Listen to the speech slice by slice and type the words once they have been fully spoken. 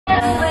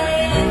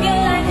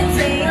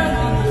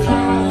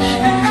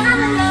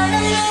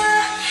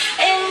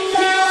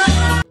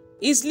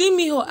Is Lee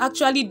Min-ho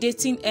actually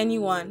dating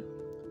anyone?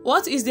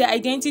 What is the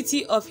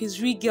identity of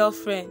his real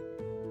girlfriend?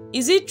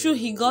 Is it true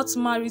he got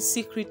married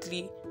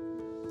secretly?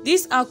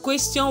 These are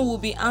questions we'll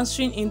be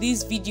answering in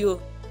this video,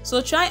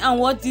 so try and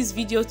watch this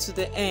video to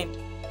the end.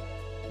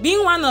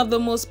 Being one of the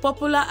most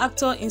popular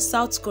actors in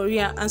South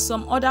Korea and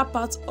some other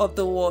parts of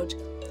the world,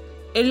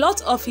 a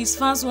lot of his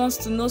fans want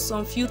to know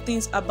some few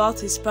things about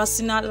his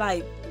personal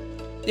life.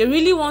 They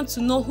really want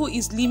to know who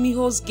is Lee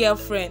Min-ho's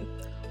girlfriend,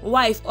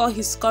 wife, or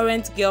his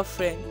current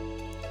girlfriend.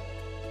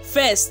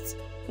 First,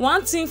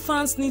 one thing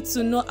fans need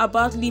to know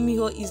about Lee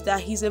Min-ho is that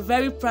he's a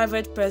very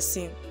private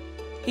person.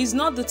 He's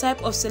not the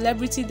type of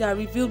celebrity that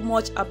revealed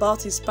much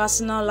about his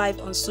personal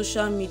life on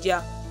social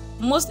media,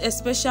 most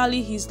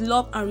especially his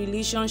love and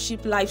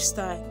relationship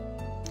lifestyle.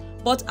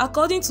 But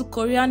according to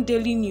Korean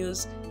Daily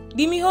News,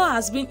 Lee Min-ho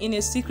has been in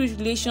a secret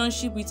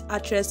relationship with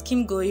actress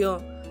Kim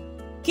Go-yeon.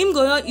 Kim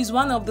Go-yeon is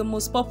one of the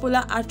most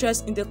popular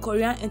actresses in the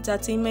Korean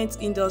entertainment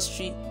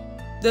industry.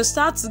 They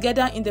starred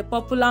together in the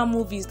popular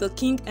movies The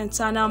King and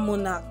Eternal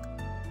Monarch.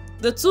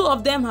 The two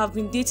of them have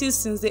been dating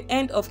since the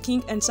end of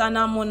King and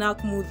Eternal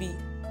Monarch movie.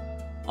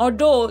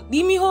 Although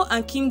Lee Min-ho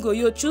and Kim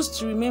Go-yeon choose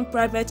to remain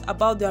private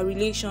about their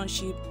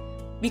relationship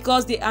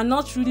because they are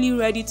not really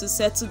ready to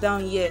settle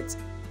down yet.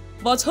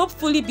 But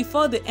hopefully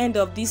before the end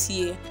of this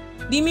year,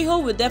 Lee Min-ho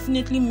will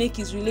definitely make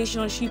his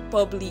relationship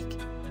public.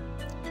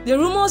 The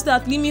rumors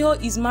that Lee Min-ho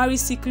is married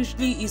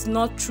secretly is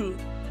not true.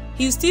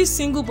 He is still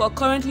single but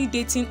currently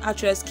dating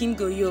actress Kim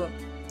Go-yeon.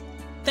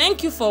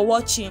 Thank you for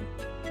watching.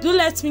 Do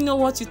let me know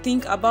what you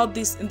think about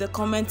this in the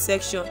comment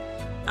section.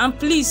 And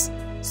please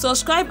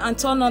subscribe and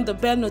turn on the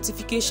bell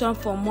notification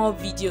for more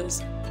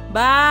videos.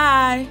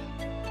 Bye!